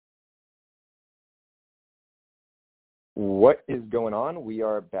What is going on? We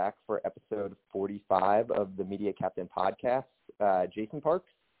are back for episode 45 of the Media Captain podcast. Jason Parks.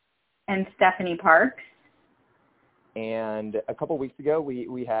 And Stephanie Parks. And a couple weeks ago,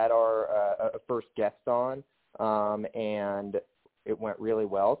 we had our first guest on, and it went really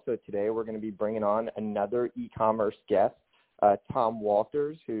well. So today we're going to be bringing on another e-commerce guest, Tom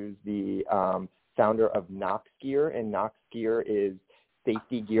Walters, who's the founder of Nox Gear, and Nox Gear is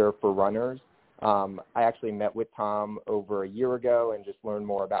safety gear for runners. I actually met with Tom over a year ago and just learned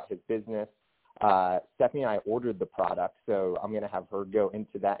more about his business. Stephanie and I ordered the product, so I'm going to have her go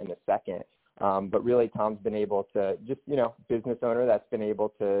into that in a second. But really, Tom's been able to business owner that's been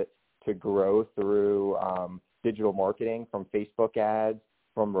able to grow through digital marketing, from Facebook ads,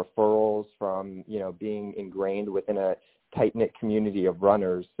 from referrals, from, being ingrained within a tight-knit community of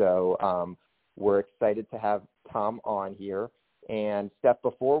runners. So we're excited to have Tom on here. And Steph,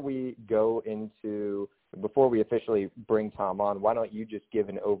 before we officially bring Tom on, why don't you just give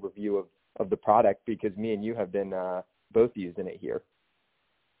an overview of the product, because me and you have been both using it here.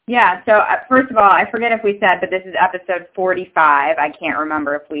 Yeah, so first of all, I forget if we said, but this is episode 45. I can't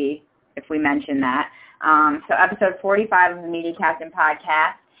remember if we mentioned that. So episode 45 of the Media Captain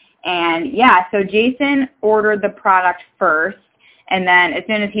podcast. And yeah, so Jason ordered the product first. And then as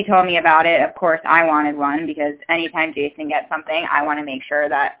soon as he told me about it, of course, I wanted one, because anytime Jason gets something, I want to make sure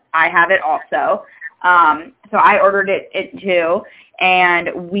that I have it also. So I ordered it too.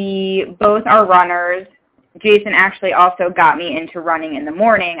 And we both are runners. Jason actually also got me into running in the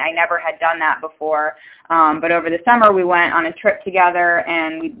morning. I never had done that before. But over the summer, we went on a trip together,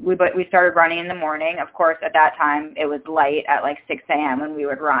 and we started running in the morning. Of course, at that time, it was light at like 6 a.m. when we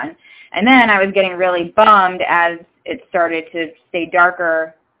would run. And then I was getting really bummed as it started to stay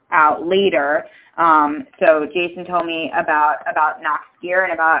darker out later. So Jason told me about Nox Gear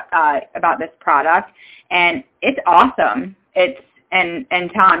and about this product, and it's awesome.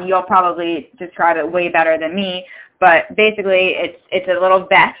 And Tom, you'll probably describe it way better than me, but basically it's a little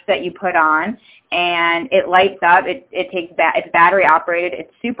vest that you put on, and it lights up. It's battery operated.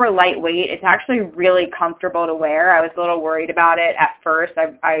 It's super lightweight. It's actually really comfortable to wear. I was a little worried about it at first.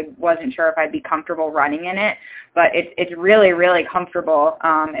 I wasn't sure if I'd be comfortable running in it, but it's really, really comfortable.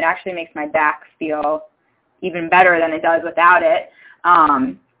 It actually makes my back feel even better than it does without it.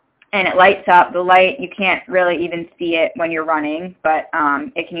 And it lights up. The light, you can't really even see it when you're running, but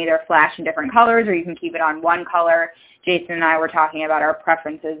it can either flash in different colors, or you can keep it on one color. Jason and I were talking about our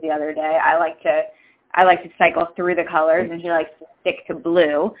preferences the other day. I like to cycle through the colors, and he likes to stick to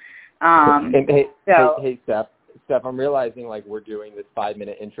blue. Hey, Steph, I'm realizing like we're doing this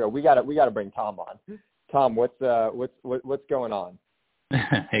 5-minute intro. We gotta bring Tom on. Tom, what's going on?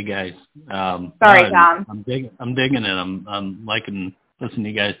 Hey guys. Sorry, Tom. I'm digging it. I'm liking. Listen to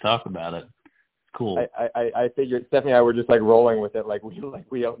you guys talk about it. It's cool. I figured Stephanie and I were just like rolling with it, like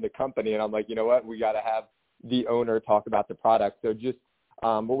we own the company, and I'm like, you know what, we got to have the owner talk about the product. So just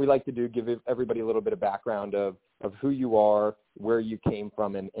what we like to do, give everybody a little bit of background of who you are, where you came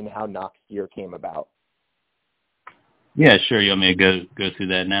from, and how Nox Gear came about. Yeah, sure. You want me to go through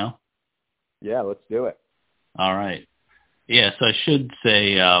that now? Yeah, let's do it. All right. Yeah, so I should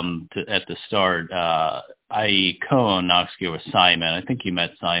say at the start, I co-own Nox Gear with Simon. I think you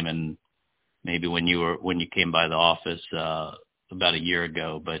met Simon maybe when you came by the office about a year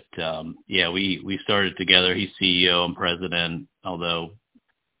ago. But yeah, we started together. He's CEO and president, although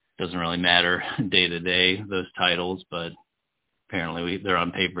it doesn't really matter day to day, those titles, but apparently they're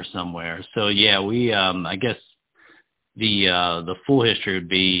on paper somewhere. So yeah, we I guess the full history would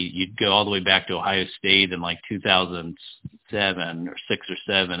be you'd go all the way back to Ohio State in like 2007 or 6 or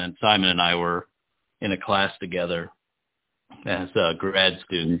 7, and Simon and I were in a class together as grad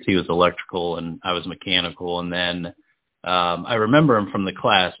students. He was electrical and I was mechanical, and then I remember him from the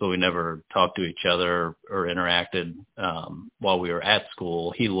class, but we never talked to each other or interacted while we were at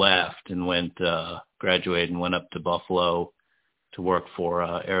school. He left and graduated and went up to Buffalo to work for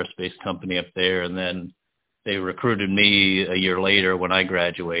an aerospace company up there, and then they recruited me a year later when I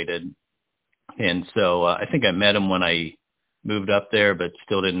graduated. And so I think I met him when I moved up there, but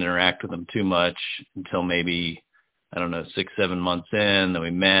still didn't interact with him too much until maybe, 6-7 months in. Then we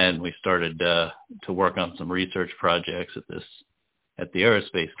met and we started to work on some research projects at the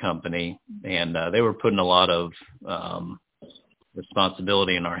aerospace company. And they were putting a lot of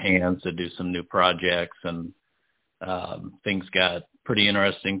responsibility in our hands to do some new projects, and things got pretty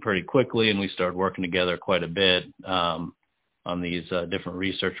interesting pretty quickly, and we started working together quite a bit on these different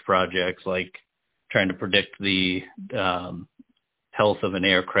research projects, like trying to predict the health of an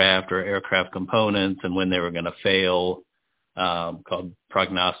aircraft or aircraft components and when they were going to fail, called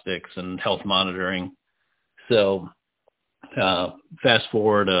prognostics and health monitoring. So fast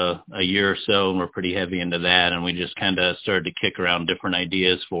forward a year or so, and we're pretty heavy into that, and we just kind of started to kick around different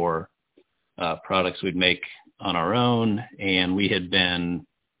ideas for products we'd make on our own. And we had been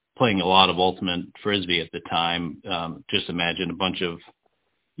playing a lot of ultimate frisbee at the time. Just imagine a bunch of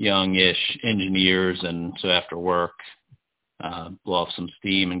youngish engineers, and so after work, blow off some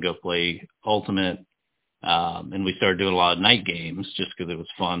steam and go play ultimate. And we started doing a lot of night games just because it was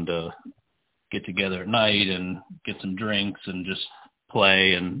fun to get together at night and get some drinks and just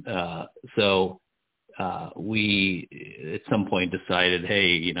play. And so we at some point decided,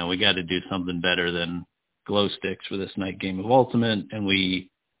 hey, we got to do something better than glow sticks for this night game of ultimate. And we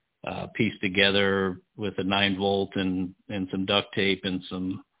pieced together with a 9-volt and some duct tape and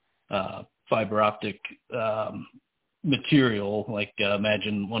some fiber optic material, like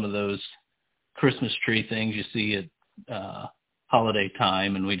imagine one of those Christmas tree things you see at holiday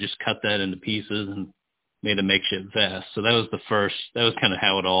time, and we just cut that into pieces and made a makeshift vest. So that was kind of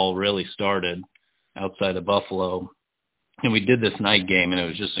how it all really started outside of Buffalo. And we did this night game, and it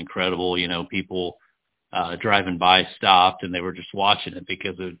was just incredible. People driving by stopped, and they were just watching it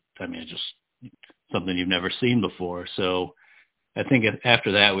because it's just something you've never seen before. So I think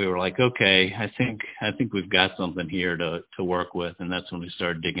after that we were like, okay, I think we've got something here to work with. And that's when we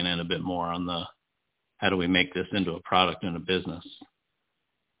started digging in a bit more on how do we make this into a product and a business.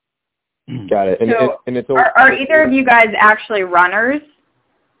 Got it. And it's are either of you guys actually runners?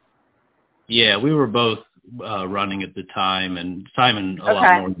 Yeah, we were both running at the time, and Simon a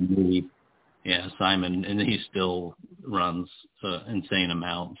lot more than me. Yeah, Simon, and he still runs an insane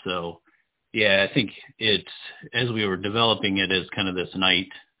amount. So yeah, I think as we were developing it as kind of this night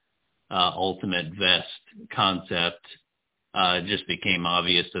ultimate vest concept, it just became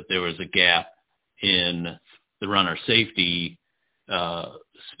obvious that there was a gap in the runner safety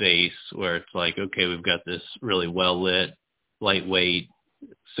space where it's like, okay, we've got this really well lit, lightweight,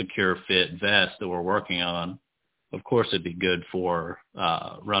 secure fit vest that we're working on. Of course, it'd be good for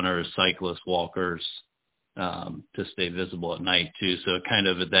runners, cyclists, walkers to stay visible at night too. So it kind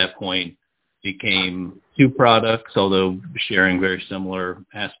of at that point became two products, although sharing very similar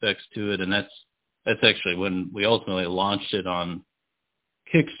aspects to it. And that's actually when we ultimately launched it on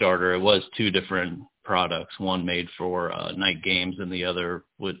Kickstarter. It was two different products, one made for night games and the other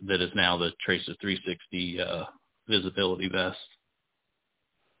that is now the Tracer 360 visibility vest.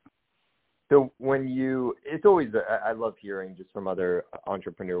 So it's always, I love hearing just from other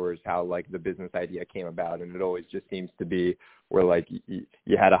entrepreneurs how like the business idea came about, and it always just seems to be where like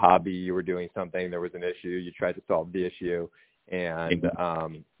you had a hobby, you were doing something, there was an issue, you tried to solve the issue, and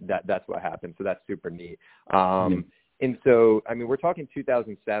that's what happened. So that's super neat. And so, I mean, we're talking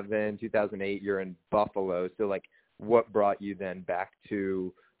 2007, 2008, you're in Buffalo. So like what brought you then back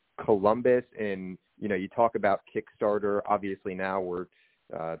to Columbus? And, you talk about Kickstarter. Obviously now we're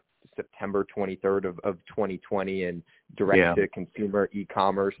September 23rd of 2020, and direct-to-consumer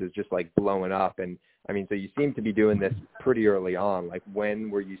e-commerce is just like blowing up. And I mean, so you seem to be doing this pretty early on. Like,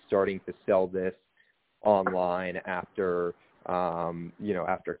 when were you starting to sell this online after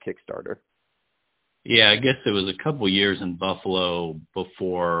Kickstarter? Yeah, I guess it was a couple years in Buffalo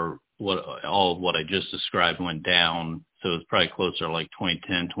before all of what I just described went down. So it was probably closer to like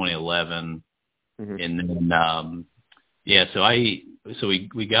 2010, 2011. Mm-hmm. And then, so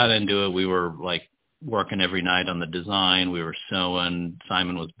we got into it. We were like working every night on the design. We were sewing.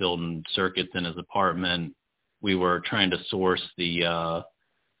 Simon was building circuits in his apartment. We were trying to source the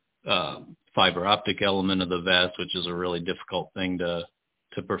fiber optic element of the vest, which is a really difficult thing to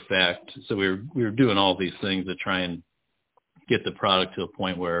perfect. So we were doing all these things to try and get the product to a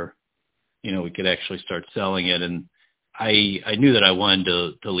point where, we could actually start selling it. And I knew that I wanted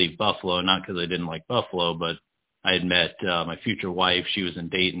to leave Buffalo, not because I didn't like Buffalo, but I had met my future wife. She was in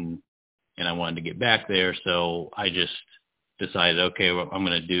Dayton, and I wanted to get back there. So I just decided, okay, well, I'm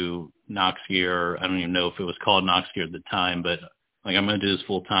going to do Knox Gear. I don't even know if it was called Knox Gear at the time, but like, I'm going to do this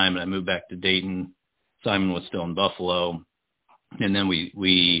full time. And I moved back to Dayton. Simon was still in Buffalo. And then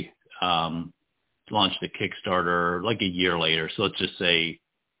we launched a Kickstarter like a year later. So let's just say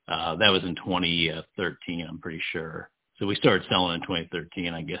that was in 2013, I'm pretty sure. So we started selling in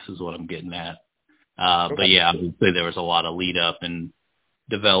 2013, I guess is what I'm getting at. Okay. But yeah, obviously there was a lot of lead up and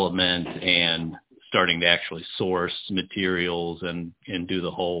development and starting to actually source materials and do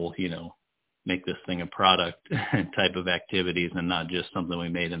the whole, make this thing a product type of activities and not just something we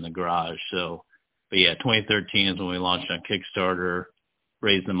made in the garage. So, but yeah, 2013 is when we launched on Kickstarter,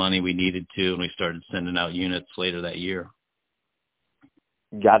 raised the money we needed to, and we started sending out units later that year.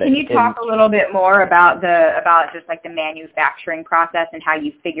 Got it. Can you talk a little bit more about just like the manufacturing process and how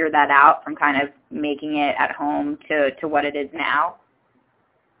you figure that out from kind of making it at home to what it is now?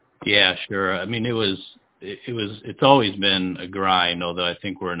 Yeah, sure. I mean, it's always been a grind, although I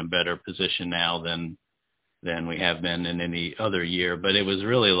think we're in a better position now than we have been in any other year. But it was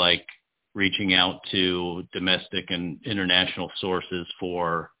really like reaching out to domestic and international sources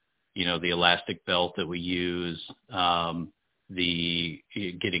for, the elastic belt that we use, the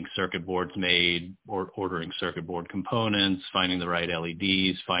getting circuit boards made, or ordering circuit board components, finding the right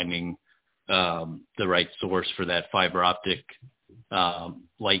LEDs, finding the right source for that fiber optic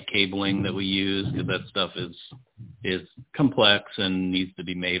light cabling that we use, because that stuff is complex and needs to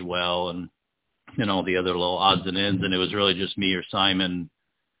be made well, and all the other little odds and ends. And it was really just me or Simon,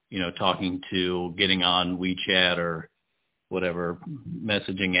 getting on WeChat or whatever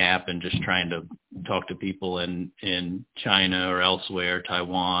messaging app and just trying to talk to people in China or elsewhere,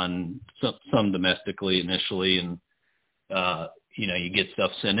 Taiwan, some domestically initially. And, you get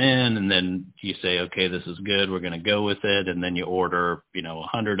stuff sent in, and then you say, okay, this is good, we're going to go with it. And then you order,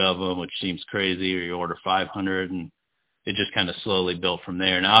 100 of them, which seems crazy, or you order 500, and it just kind of slowly built from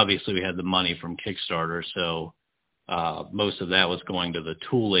there. And obviously we had the money from Kickstarter, so most of that was going to the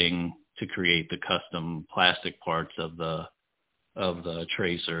tooling to create the custom plastic parts of the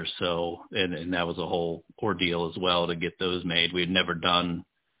tracer. So, and that was a whole ordeal as well to get those made. We had never done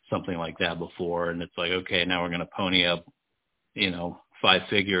something like that before. And it's like, okay, now we're going to pony up, 5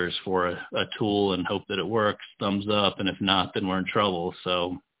 figures for a tool and hope that it works, thumbs up. And if not, then we're in trouble.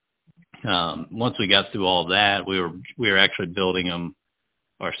 So, once we got through all that, we were actually building them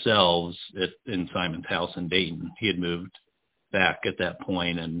ourselves in Simon's house in Dayton. He had moved back at that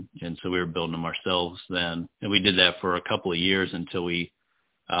point, and so we were building them ourselves then. And we did that for a couple of years until we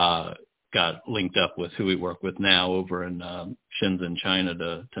got linked up with who we work with now over in Shenzhen, China,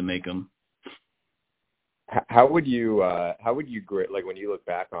 to make them. How would you grade, like when you look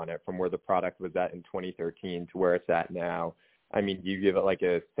back on it, from where the product was at in 2013 to where it's at now? I mean, do you give it like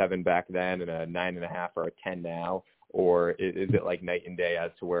a 7 back then and a 9.5 or a 10 now, or is it like night and day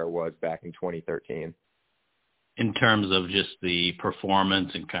as to where it was back in 2013? In terms of just the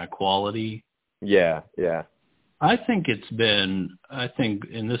performance and kind of quality? Yeah. I think, and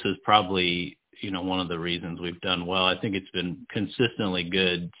this is probably, one of the reasons we've done well, I think it's been consistently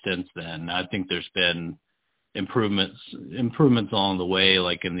good since then. I think there's been improvements along the way,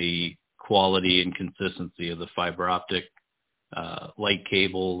 like in the quality and consistency of the fiber optic light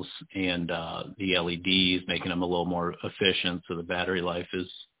cables and the LEDs, making them a little more efficient, so the battery life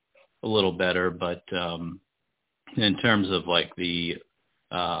is a little better. But in terms of like the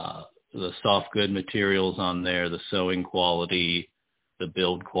soft good materials on there, the sewing quality, the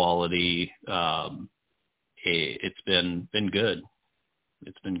build quality, it's been good.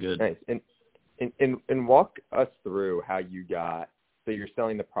 It's been good. Nice. And walk us through how you got, so you're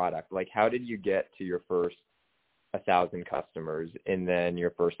selling the product. Like, how did you get to your first 1,000 customers and then your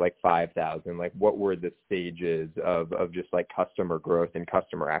first like 5,000? Like, what were the stages of just like customer growth and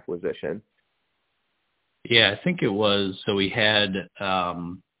customer acquisition? Yeah, I think it was, so we had,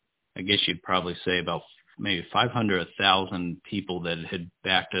 I guess you'd probably say about maybe 500, 1,000 people that had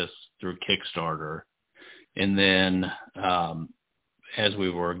backed us through Kickstarter. And then as we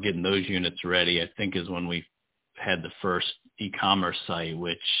were getting those units ready, I think is when we had the first e-commerce site,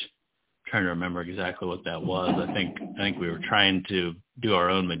 which I'm trying to remember exactly what that was. I think we were trying to do our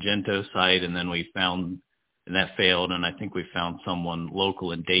own Magento site, and then and that failed. And I think we found someone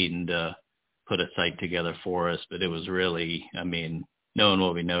local in Dayton to put a site together for us. But it was really, I mean, knowing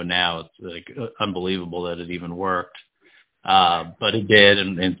what we know now, it's like unbelievable that it even worked. But it did.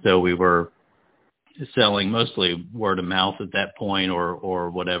 And so we were selling mostly word of mouth at that point, or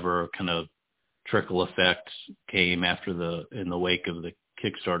whatever kind of trickle effects came in the wake of the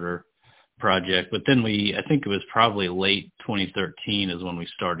Kickstarter project. But then I think it was probably late 2013 is when we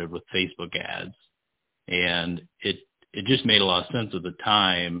started with Facebook ads, and it just made a lot of sense at the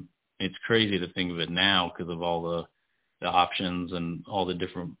time. It's crazy to think of it now because of all the options and all the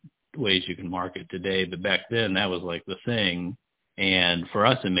different ways you can market today. But back then that was like the thing. And for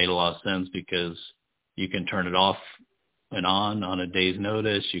us, it made a lot of sense because you can turn it off and on a day's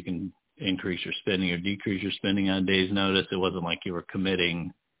notice. You can increase your spending or decrease your spending on a day's notice. It wasn't like you were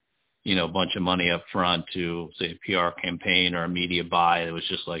committing, a bunch of money up front to, say, a PR campaign or a media buy. It was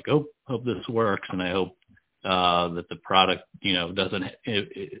just like, oh, hope this works, and I hope that the product, doesn't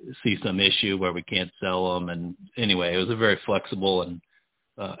see some issue where we can't sell them. And anyway, it was a very flexible and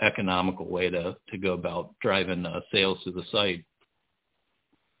economical way to go about driving sales to the site.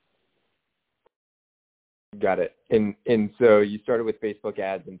 Got it. And so you started with Facebook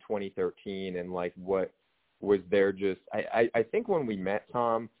ads in 2013, and like what was there just I think when we met,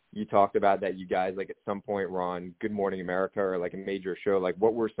 Tom, you talked about that you guys like at some point were on Good Morning America or like a major show. Like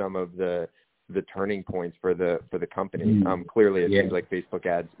what were some of the turning points for the company? Clearly it seems like Facebook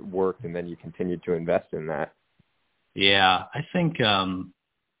ads worked and then you continued to invest in that. Yeah, I think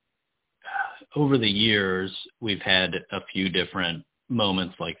over the years we've had a few different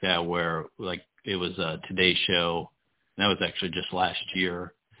moments like that where like it was a Today Show, and that was actually just last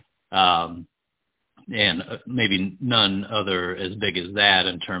year. And maybe none other as big as that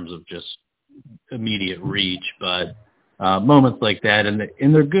in terms of just immediate reach, but moments like that, and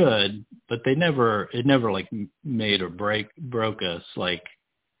they're good, but it never like made or broke us. Like,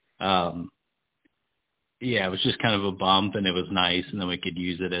 yeah, it was just kind of a bump, and it was nice, and then we could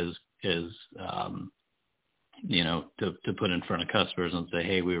use it as you know, to put in front of customers and say,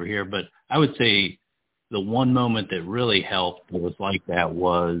 hey, we were here. But I would say the one moment that really helped that was like that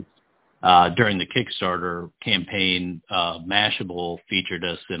was during the Kickstarter campaign. Mashable featured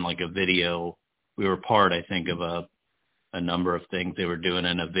us in like a video. We were part, I think, of a number of things they were doing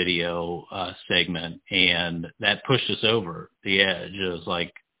in a video segment, and that pushed us over the edge. It was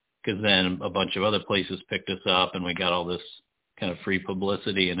like, because then a bunch of other places picked us up, and we got all this kind of free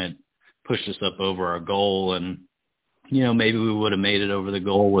publicity, and it pushed us up over our goal. And, you know, maybe we would have made it over the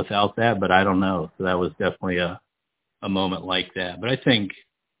goal without that, but I don't know. So that was definitely a moment like that. But I think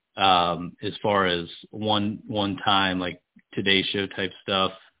as far as one time, like Today Show type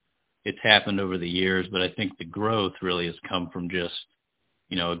stuff, it's happened over the years, but I think the growth really has come from just,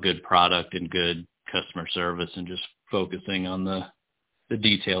 you know, a good product and good customer service and just focusing on the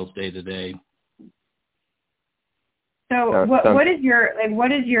details day to day. So what does your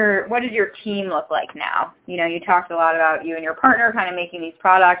team look like now? You know, you talked a lot about you and your partner kind of making these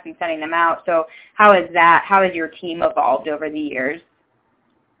products and sending them out. So how has your team evolved over the years?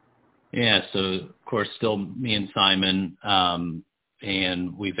 Yeah, so of course still me and Simon,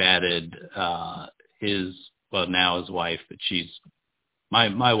 and we've added now his wife, but she's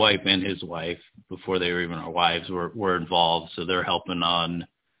my wife and his wife, before they were even our wives, were involved. So they're helping on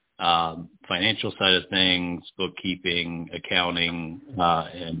financial side of things, bookkeeping, accounting,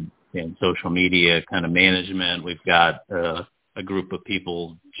 and social media kind of management. We've got a group of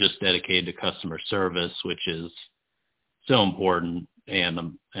people just dedicated to customer service, which is so important.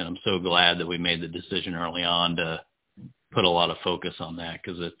 And I'm so glad that we made the decision early on to put a lot of focus on that,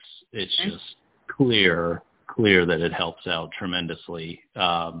 because it's just clear that it helps out tremendously.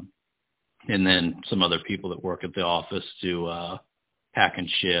 And then some other people that work at the office to pack and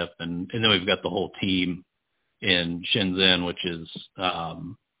ship, and then we've got the whole team in Shenzhen, which is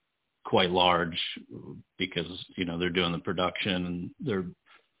quite large because, you know, they're doing the production and they're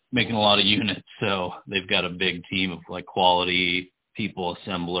making a lot of units. So they've got a big team of like quality people,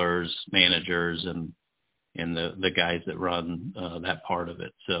 assemblers, managers, and the guys that run that part of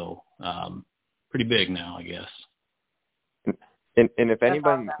it. So pretty big now, I guess. And if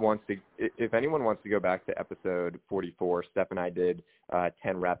anyone wants to go back to episode 44, Steph and I did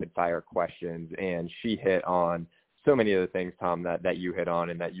 10 rapid fire questions, and she hit on so many of the things, Tom, that you hit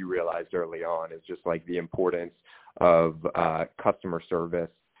on and that you realized early on, is just like the importance of customer service,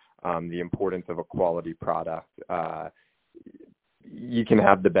 the importance of a quality product. You can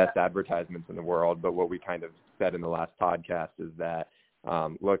have the best advertisements in the world, but what we kind of said in the last podcast is that,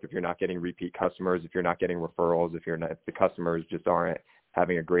 look, if you're not getting repeat customers, if you're not getting referrals, if the customers just aren't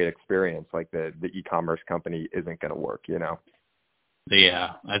having a great experience, like the e-commerce company isn't going to work, you know?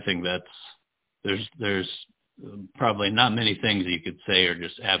 Yeah, I think there's probably not many things you could say are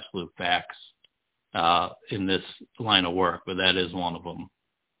just absolute facts in this line of work, but that is one of them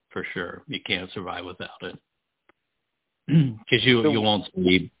for sure. You can't survive without it. Because you won't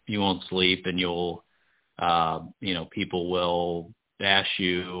sleep, and you'll, you know, people will bash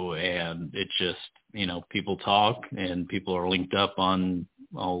you, and it's just, you know, people talk, and people are linked up on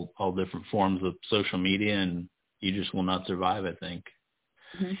all different forms of social media, and you just will not survive, I think.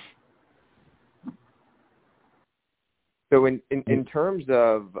 Mm-hmm. So in terms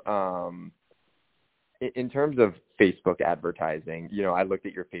of Facebook advertising, you know, I looked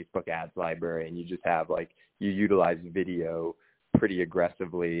at your Facebook ads library, and you just have you utilize video pretty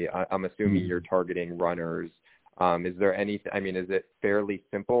aggressively. I'm assuming you're targeting runners. Is there is it fairly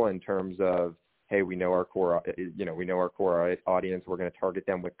simple in terms of, hey, we know our core audience, we're going to target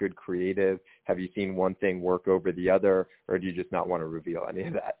them with good creative? Have you seen one thing work over the other, or do you just not want to reveal any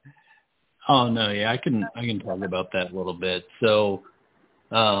of that? Oh no, yeah, I can talk about that a little bit. So,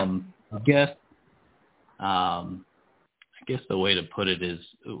 I guess the way to put it is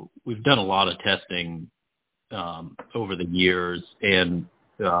we've done a lot of testing over the years. And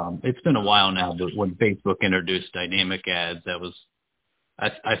it's been a while now, but when Facebook introduced dynamic ads,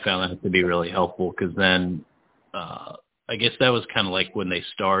 I found that to be really helpful, because then I guess that was kind of like when they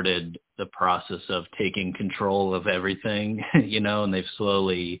started the process of taking control of everything, and they've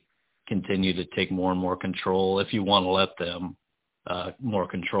slowly continued to take more and more control, if you want to let them, more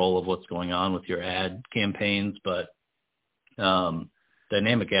control of what's going on with your ad campaigns. But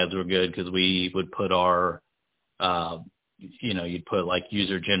dynamic ads were good because we would put our, you'd put like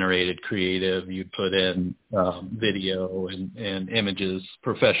user-generated creative, you'd put in video and images,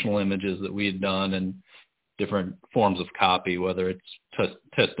 professional images that we had done, and different forms of copy, whether it's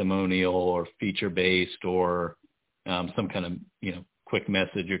testimonial or feature-based or some kind of, quick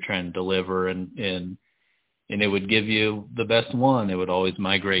message you're trying to deliver, and it would give you the best one. It would always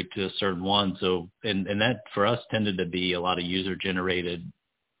migrate to a certain one. So, and that for us tended to be a lot of user-generated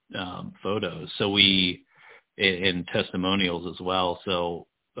photos. So we, in testimonials as well. So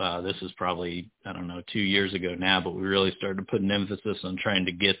this is probably, 2 years ago now, but we really started putting emphasis on trying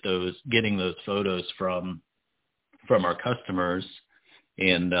to getting those photos from our customers,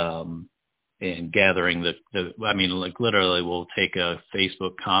 and gathering literally we'll take a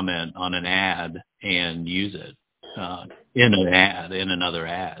Facebook comment on an ad and use it in another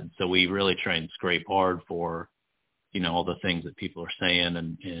ad. So we really try and scrape hard for, all the things that people are saying,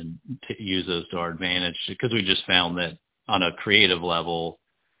 and to use those to our advantage, because we just found that on a creative level,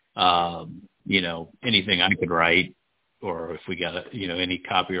 anything I could write, or if we got any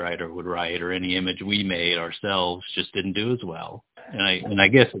copywriter would write, or any image we made ourselves just didn't do as well. And I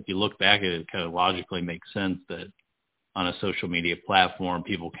guess if you look back at it, it kind of logically makes sense that on a social media platform,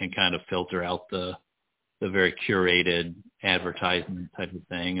 people can kind of filter out the very curated advertisement type of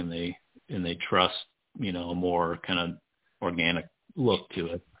thing, and they trust, a more kind of organic look to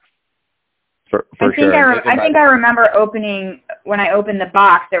it. I think I remember when I opened the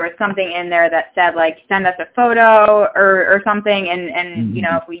box, there was something in there that said, like, send us a photo or something, and mm-hmm.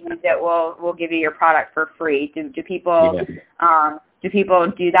 If we use it, we'll give you your product for free. Do people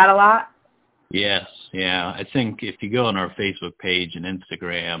do that a lot? Yes, yeah. I think if you go on our Facebook page and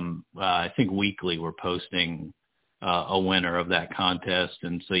Instagram, I think weekly we're posting a winner of that contest,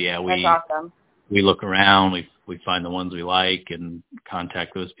 and so That's awesome. We look around, we find the ones we like, and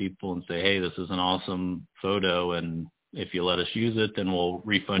contact those people and say, hey, this is an awesome photo, and if you let us use it, then we'll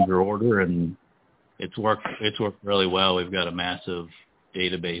refund your order. And it's worked really well. We've got a massive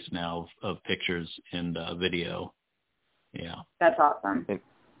database now of pictures and video. Yeah. That's awesome.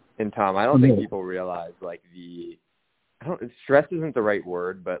 And Tom, I don't think people realize, like, stress isn't the right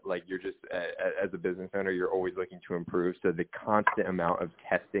word, but like, you're just, as a business owner, you're always looking to improve. So the constant amount of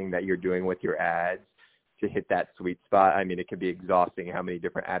testing that you're doing with your ads to hit that sweet spot, it could be exhausting how many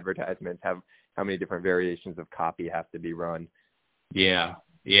different advertisements have, how many different variations of copy have to be run. Yeah,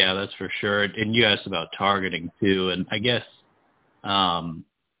 that's for sure. And you asked about targeting too. And I guess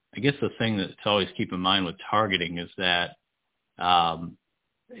the thing that to always keep in mind with targeting is that,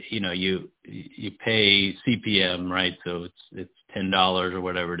 you pay CPM, right? So it's $10 or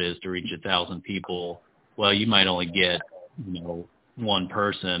whatever it is to reach 1,000 people. Well, you might only get, one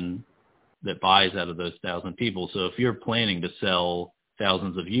person that buys out of those 1,000 people. So if you're planning to sell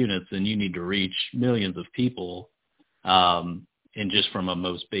thousands of units, then you need to reach millions of people. And just from a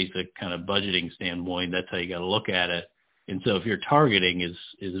most basic kind of budgeting standpoint, that's how you got to look at it. And so if your targeting is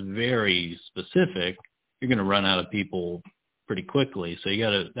very specific, you're going to run out of people pretty quickly. So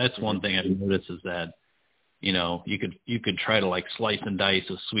that's one thing I've noticed, is that, you could try to like slice and dice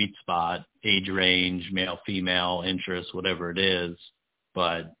a sweet spot, age range, male, female, interest, whatever it is.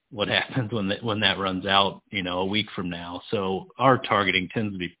 But what happens when that runs out, a week from now? So our targeting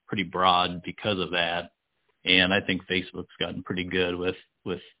tends to be pretty broad because of that. And I think Facebook's gotten pretty good with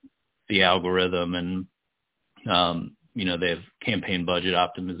the algorithm, and, they have campaign budget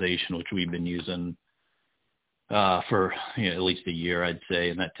optimization, which we've been using for at least a year, I'd say,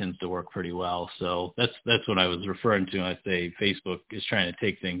 and that tends to work pretty well. So that's what I was referring to when I say Facebook is trying to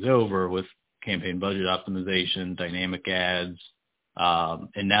take things over with campaign budget optimization, dynamic ads,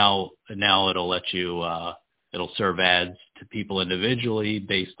 and now it'll let you it'll serve ads to people individually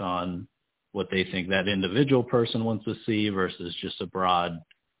based on what they think that individual person wants to see versus just a broad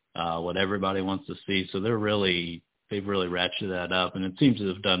what everybody wants to see. So they've really ratcheted that up, and it seems to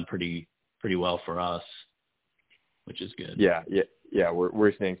have done pretty well for us, which is good. Yeah.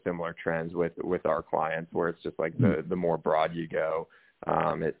 We're seeing similar trends with our clients, where it's just like the more broad you go,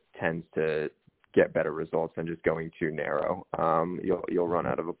 it tends to get better results than just going too narrow. You'll run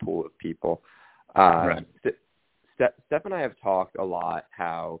out of a pool of people. Right. Steph and I have talked a lot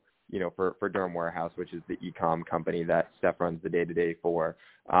how for Durham Warehouse, which is the e-com company that Steph runs the day-to-day for,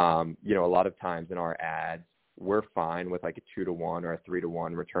 a lot of times in our ads, we're fine with like a 2-to-1 or a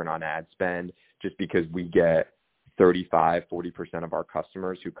 3-to-1 return on ad spend, just because we get 35-40% of our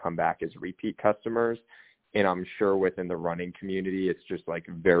customers who come back as repeat customers. And I'm sure within the running community, it's just like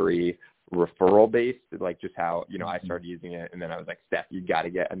very referral based, like just how, I started using it. And then I was like, Steph, you got to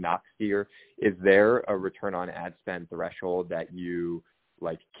get a Nox gear. Is there a return on ad spend threshold that you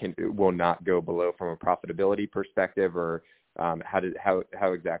will not go below from a profitability perspective, or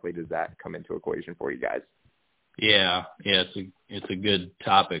how exactly does that come into equation for you guys? Yeah. It's a good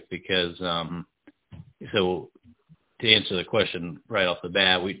topic because, so to answer the question right off the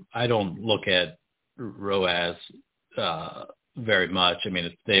bat, I don't look at ROAS very much. I mean,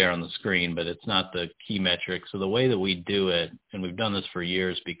 it's there on the screen, but it's not the key metric. So the way that we do it, and we've done this for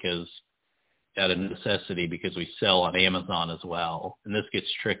years because out of necessity, because we sell on Amazon as well. And this gets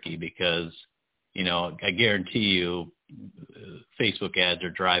tricky because, I guarantee you Facebook ads are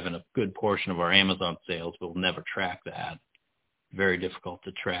driving a good portion of our Amazon sales, but we'll never track that. Very difficult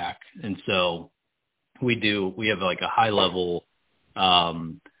to track. And so we have like a high level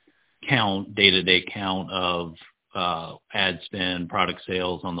count, day-to-day count of ad spend, product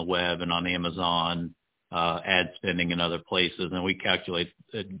sales on the web and on Amazon, ad spending in other places. And we calculate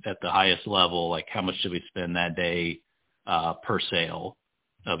at the highest level, like how much should we spend that day per sale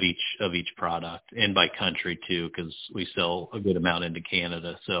of each product, and by country too, because we sell a good amount into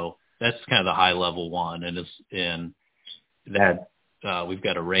Canada. So that's kind of the high level one. And that we've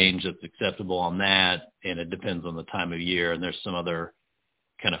got a range that's acceptable on that, and it depends on the time of year. And there's some other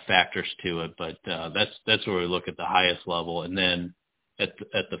kind of factors to it, but that's where we look at the highest level. And then at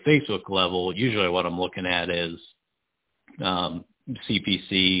the Facebook level, usually what I'm looking at is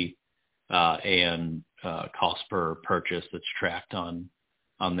CPC and cost per purchase that's tracked on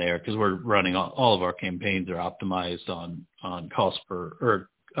there, because we're running all of our campaigns are optimized on cost per, or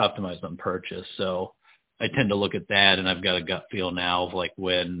optimized on purchase. So I tend to look at that, and I've got a gut feel now of like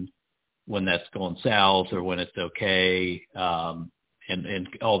when that's going south or when it's okay. And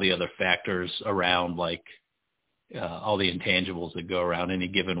all the other factors around, like all the intangibles that go around any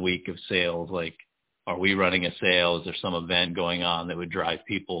given week of sales, like are we running a sale? Is there some event going on that would drive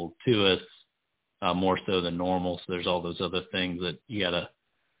people to us more so than normal? So there's all those other things that you got to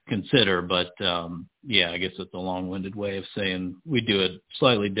consider. But I guess it's a long-winded way of saying we do it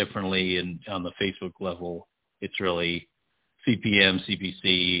slightly differently. And on the Facebook level, it's really CPM,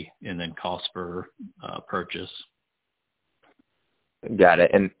 CPC, and then cost per purchase. Got it.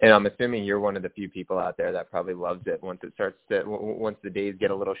 And I'm assuming you're one of the few people out there that probably loves it once the days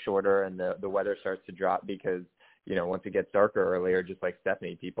get a little shorter and the weather starts to drop, because, once it gets darker earlier, just like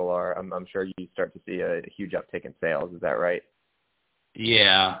Stephanie, people are, I'm sure you start to see a huge uptick in sales. Is that right?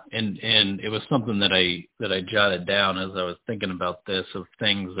 Yeah. And it was something that I jotted down as I was thinking about this, of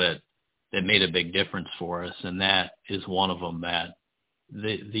things that made a big difference for us. And that is one of them, that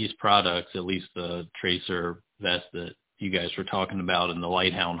these products, at least the Tracer vest that you guys were talking about and the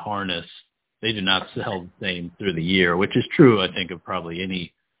Lighthound harness, they do not sell the same through the year, which is true, I think, of probably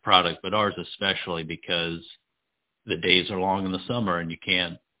any product, but ours especially, because the days are long in the summer and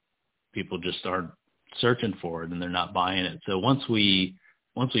people just aren't searching for it and they're not buying it. So once we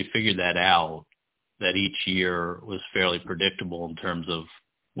figured that out, that each year was fairly predictable in terms of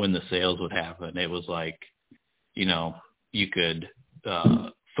when the sales would happen, it was like, you could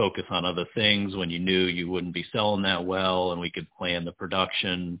focus on other things when you knew you wouldn't be selling that well, and we could plan the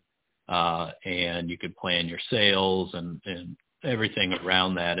production and you could plan your sales and everything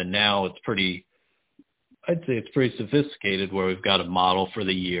around that. And now I'd say it's pretty sophisticated, where we've got a model for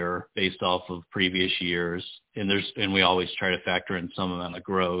the year based off of previous years, and we always try to factor in some amount of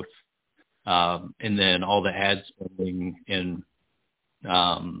growth, and then all the ad spending and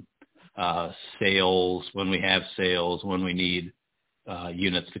sales, when we have sales, when we need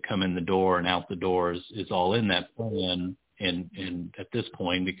units to come in the door and out the doors, is all in that plan. And at this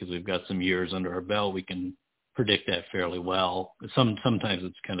point, because we've got some years under our belt, we can predict that fairly well. Sometimes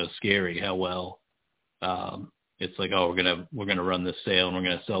it's kind of scary how well it's like, oh, we're gonna run this sale and we're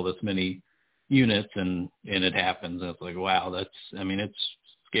gonna sell this many units, and it happens, and it's like, wow, it's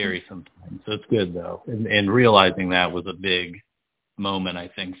scary sometimes. So it's good though, and realizing that was a big moment, I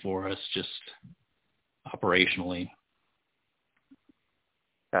think, for us, just operationally.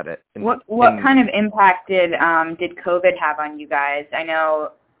 Got it. What kind of impact did COVID have on you guys? I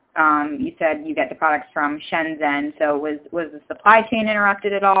know you said you get the products from Shenzhen, so was the supply chain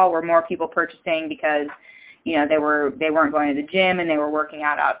interrupted at all? Were more people purchasing because they weren't going to the gym and they were working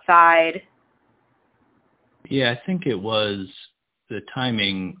out outside? Yeah, I think it was the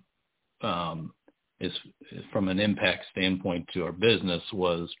timing. is from an impact standpoint to our business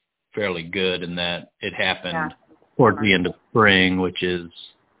was fairly good in that it happened towards the end of spring, which is,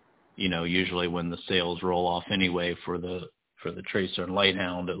 usually when the sales roll off anyway for the Tracer and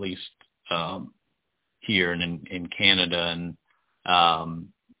Lighthound, at least here and in Canada.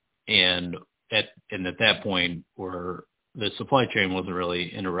 And at that point where the supply chain wasn't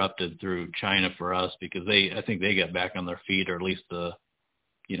really interrupted through China for us, because I think they got back on their feet, or at least the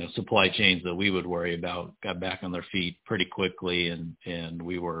supply chains that we would worry about got back on their feet pretty quickly, and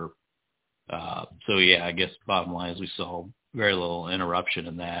we were I guess bottom line is we saw very little interruption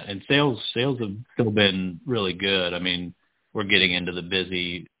in that, and sales have still been really good. I mean, we're getting into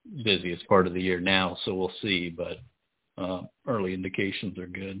the busiest part of the year now, so we'll see, but early indications are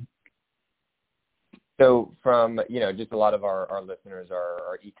good. So from, just a lot of our listeners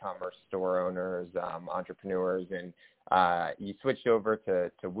are e-commerce store owners, entrepreneurs, and you switched over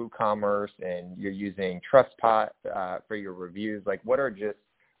to WooCommerce, and you're using TrustSpot for your reviews. Like, what are just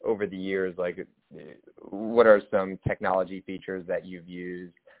over the years, like, what are some technology features that you've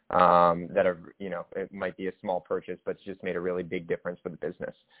used that are, it might be a small purchase, but it's just made a really big difference for the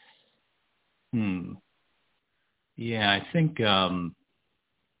business? Yeah, I think the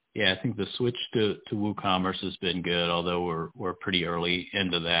switch to WooCommerce has been good, although we're pretty early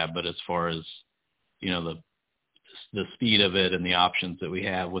into that. But as far as, the speed of it and the options that we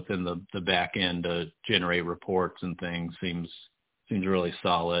have within the back end to generate reports and things seems really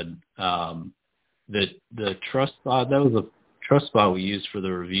solid. The TrustSpot, that was a TrustSpot we used for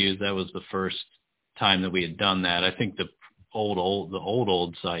the reviews. That was the first time that we had done that. I think the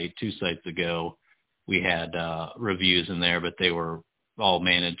old site, 2 sites ago, we had reviews in there, but they were all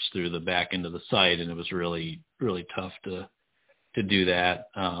managed through the back end of the site, and it was really, really tough to do that.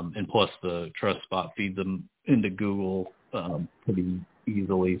 And plus the TrustSpot feeds them into Google pretty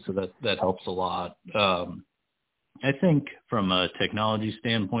easily, so that helps a lot. I think from a technology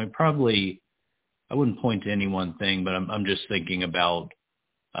standpoint, probably I wouldn't point to any one thing, but I'm just thinking about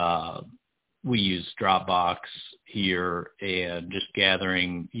we use Dropbox here, and just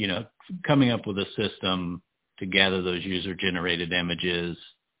gathering, coming up with a system to gather those user-generated images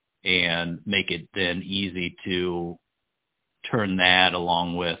and make it then easy to turn that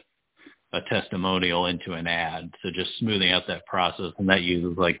along with a testimonial into an ad. So just smoothing out that process, and that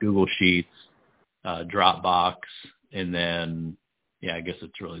uses like Google Sheets, Dropbox, and then, I guess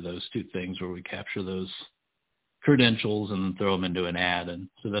it's really those 2 things where we capture those credentials and then throw them into an ad. And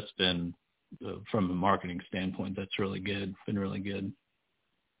so that's been, from a marketing standpoint, that's really good, been really good.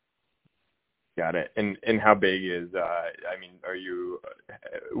 Got it. And how big is,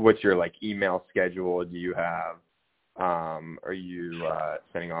 what's your like email schedule? Do you have, are you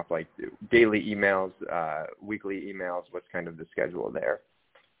sending off like daily emails, weekly emails? What's kind of the schedule there?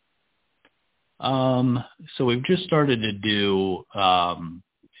 So we've just started to do,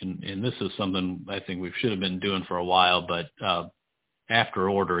 and this is something I think we should have been doing for a while, but after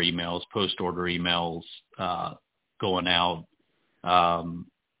order emails, post order emails going out,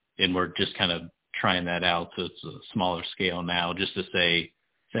 and we're just kind of trying that out. So it's a smaller scale now, just to say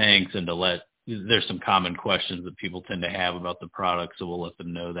thanks and to there's some common questions that people tend to have about the product, so we'll let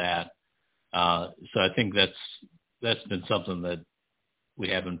them know that. So I think that's been something that we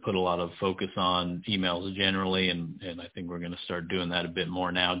haven't put a lot of focus on, emails generally, and I think we're going to start doing that a bit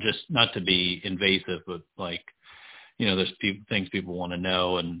more now, just not to be invasive, but like, there's things people want to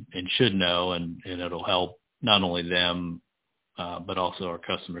know and should know, and it'll help not only them, but also our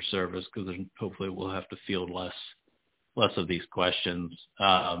customer service, because hopefully we'll have to field less of these questions.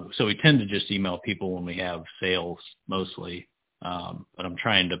 So we tend to just email people when we have sales mostly, but I'm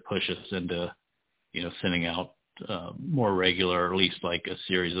trying to push us into, sending out more regular, or at least like a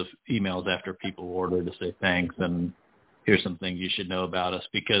series of emails after people order to say thanks and here's some things you should know about us.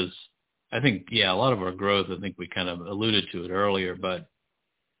 Because I think, a lot of our growth, I think we kind of alluded to it earlier, but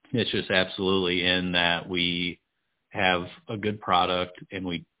it's just absolutely in that we have a good product, and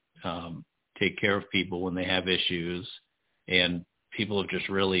we take care of people when they have issues, and people have just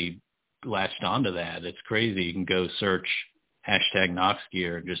really latched onto that. It's crazy. You can go search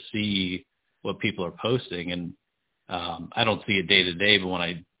 #NoxGear and just see what people are posting, and I don't see it day to day, but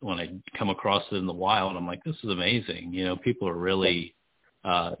when I come across it in the wild, I'm like, this is amazing. People are really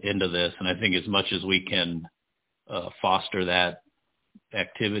into this, and I think as much as we can foster that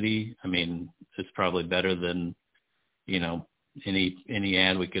activity, I mean, it's probably better than any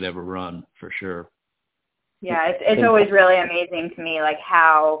ad we could ever run, for sure. Yeah, it's always really amazing to me, like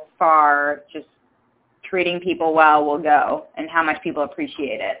how far just treating people well will go, and how much people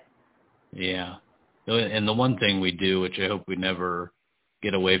appreciate it. Yeah. And the one thing we do, which I hope we never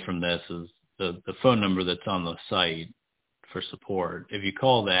get away from this is the phone number that's on the site for support. If you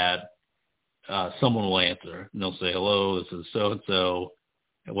call that, someone will answer and they'll say, hello, this is so-and-so.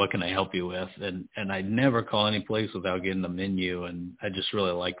 What can I help you with? And I never call any place without getting the menu. And I just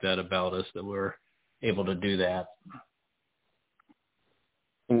really like that about us, that we're able to do that.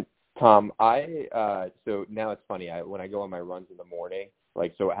 And Tom, so now it's funny. When I go on my runs in the morning,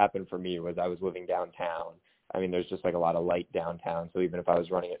 like, so what happened for me was I was living downtown. I mean, there's just like a lot of light downtown. So even if I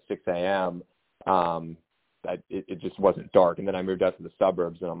was running at 6 a.m., it just wasn't dark. And then I moved out to the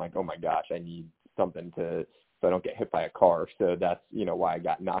suburbs and I'm like, oh my gosh, I need something so I don't get hit by a car. So that's, why I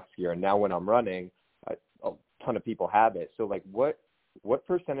got Nox gear. And now when I'm running, a ton of people have it. So like what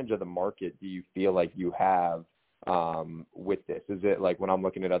percentage of the market do you feel like you have with this? Is it like, when I'm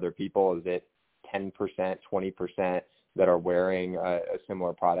looking at other people, is it 10%, 20% that are wearing a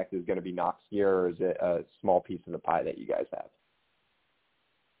similar product is going to be Nox gear, or is it a small piece of the pie that you guys have?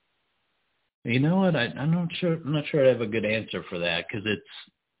 You know what? I'm not sure I have a good answer for that, because it's,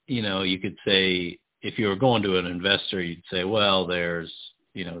 you could say, if you were going to an investor, you'd say, well, there's,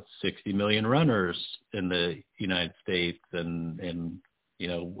 60 million runners in the United States and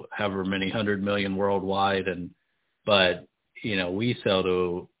however many 100 million worldwide. But we sell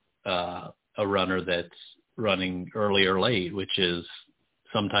to a runner that's running early or late, which is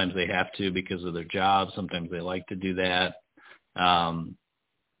sometimes they have to because of their job. Sometimes they like to do that.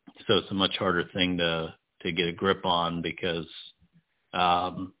 So it's a much harder thing to get a grip on because,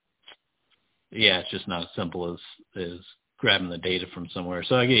 it's just not as simple as grabbing the data from somewhere.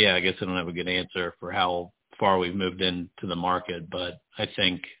 So I guess I don't have a good answer for how far we've moved into the market, but I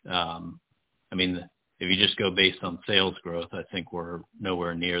think, if you just go based on sales growth, I think we're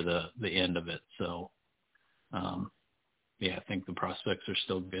nowhere near the end of it. So, I think the prospects are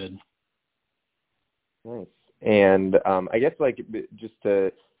still good. Nice. And I guess just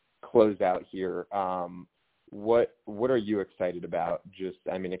to close out here, what are you excited about?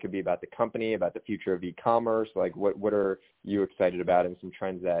 It could be about the company, about the future of e-commerce. Like what are you excited about, and some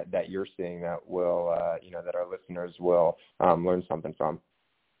trends that you're seeing that will, that our listeners will learn something from?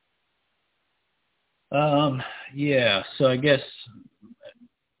 So I guess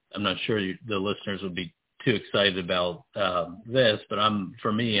I'm not sure the listeners would be too excited about this, but I'm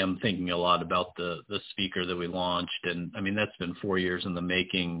thinking a lot about the speaker that we launched, and that's been 4 years in the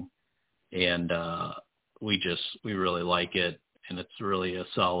making, and we really like it, and it's really a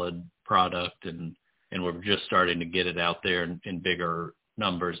solid product, and we're just starting to get it out there in bigger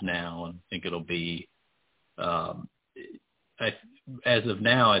numbers now, and I think it'll be as of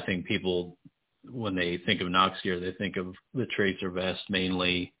now, I think people, when they think of Nox gear, they think of the Tracer vest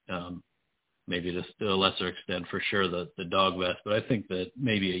mainly, maybe to a lesser extent for sure the dog vest, but I think that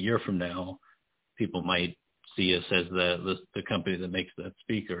maybe a year from now people might see us as the company that makes that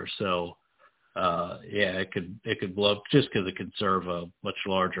speaker. So it could blow up just because it could serve a much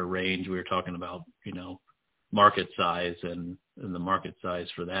larger range. We were talking about market size, and the market size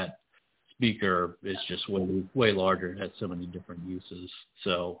for that speaker is just way larger. It has so many different uses.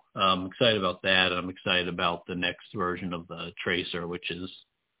 So I'm excited about that. I'm excited about the next version of the Tracer, which is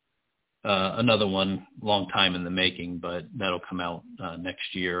another one, long time in the making, but that'll come out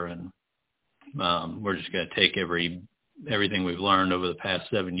next year. And we're just going to take everything we've learned over the past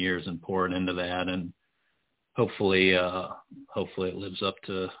 7 years and pour it into that, and hopefully it lives up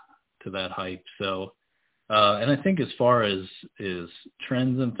to that hype. So, and I think as far as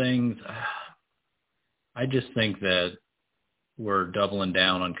trends and things, I just think that we're doubling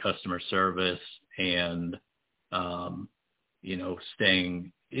down on customer service and,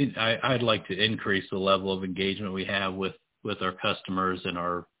 staying. I'd like to increase the level of engagement we have with our customers and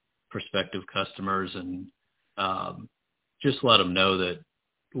our prospective customers, and just let them know that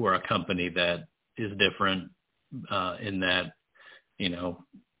we're a company that is different, in that,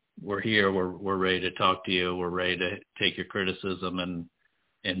 we're here, we're ready to talk to you, we're ready to take your criticism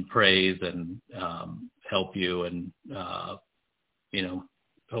and praise and help you, and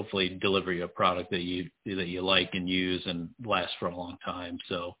hopefully deliver you a product that you like and use and last for a long time.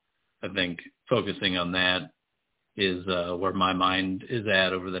 So I think focusing on that is where my mind is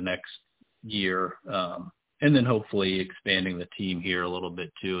at over the next year. And then hopefully expanding the team here a little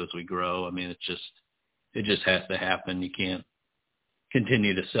bit too as we grow. It just has to happen. You can't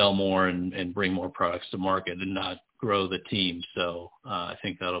continue to sell more and bring more products to market and not grow the team. So I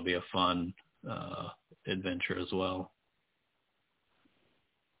think that'll be a fun adventure as well.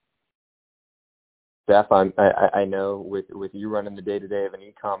 Steph, I know with you running the day-to-day of an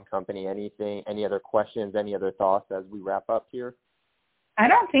e-com company, any other questions, any other thoughts as we wrap up here? I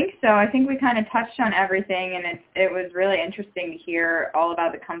don't think so. I think we kind of touched on everything, and it was really interesting to hear all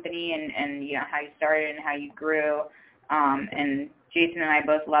about the company and you know how you started and how you grew. And Jason and I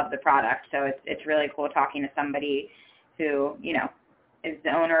both love the product, so it's really cool talking to somebody who, you know, is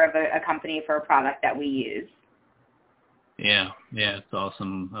the owner of a company for a product that we use. Yeah, it's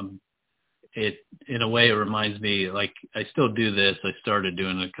awesome. It in a way it reminds me, like, I still do this. I started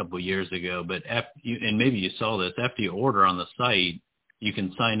doing it a couple of years ago, but and maybe you saw this, after you order on the site, you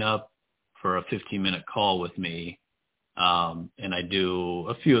can sign up for a 15-minute call with me, and I do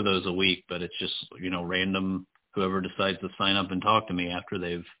a few of those a week. But it's just, you know, random, whoever decides to sign up and talk to me after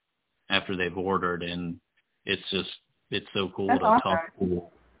they've ordered, and it's so cool. That's to awesome. talk to.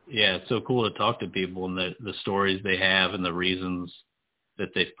 Yeah, it's so cool to talk to people and the stories they have and the reasons that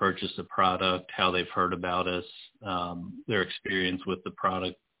they've purchased the product, how they've heard about us, their experience with the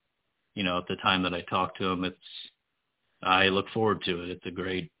product. You know, at the time that I talk to them, I look forward to it. It's a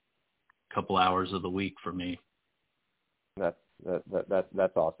great couple hours of the week for me. That's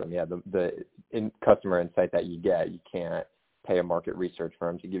awesome. Yeah, the customer insight that you get, you can't pay a market research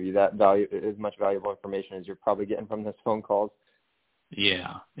firm to give you that as much valuable information as you're probably getting from those phone calls.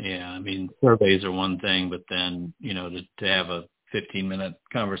 Yeah. I mean, surveys are one thing, but then, you know, to have a 15-minute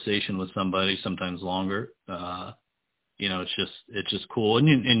conversation with somebody, sometimes longer, you know, it's just cool,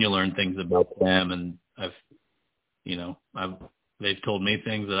 and you learn things about them, and they've told me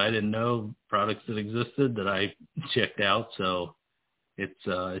things that I didn't know, products that existed that I checked out. So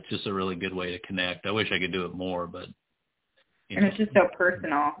it's just a really good way to connect. I wish I could do it more, but and it's just so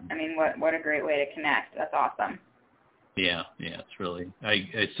personal. I mean, what a great way to connect. That's awesome. Yeah, it's really. I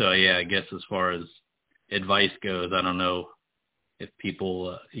guess as far as advice goes, I don't know if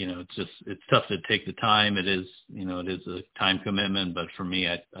people, you know, it's tough to take the time. It is, you know, it is a time commitment, but for me,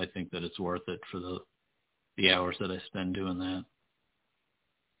 I think that it's worth it for the hours that I spend doing that.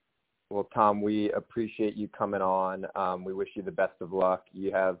 Well, Tom, we appreciate you coming on. We wish you the best of luck.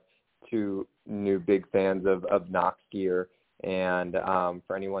 You have two new big fans of Nox gear, and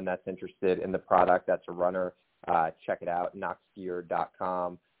for anyone that's interested in the product, that's a runner, check it out,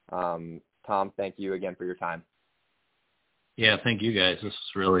 noxgear.com. Tom, thank you again for your time. Yeah, thank you guys. This is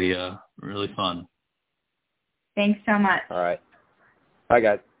really, really fun. Thanks so much. All right. Bye,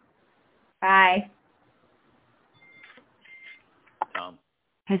 guys. Bye. Tom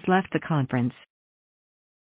has left the conference.